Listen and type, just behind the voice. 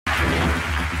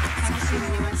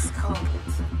Continuous coat.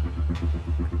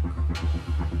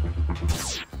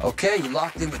 Okay, you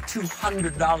locked in with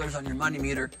 $200 on your money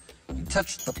meter. You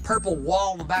touched the purple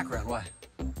wall in the background. Why?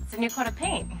 It's a new coat of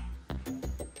paint.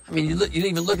 I mean, you didn't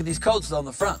even look at these coats though on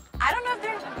the front. I don't know if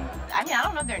they're, I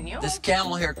don't know if they're new. This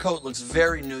camel hair coat looks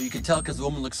very new. You can tell because the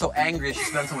woman looks so angry she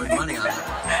spent so much money on it.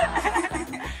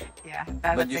 Yeah,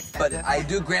 that was expensive. But I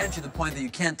do grant you the point that you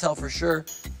can't tell for sure.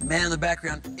 The man in the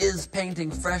background is painting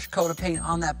fresh coat of paint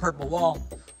on that purple wall.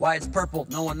 Why it's purple,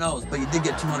 no one knows, but you did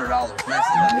get $200.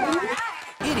 Nice.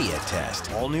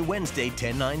 Idiotest, all new Wednesday,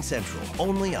 10/9 Central,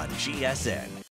 only on GSN.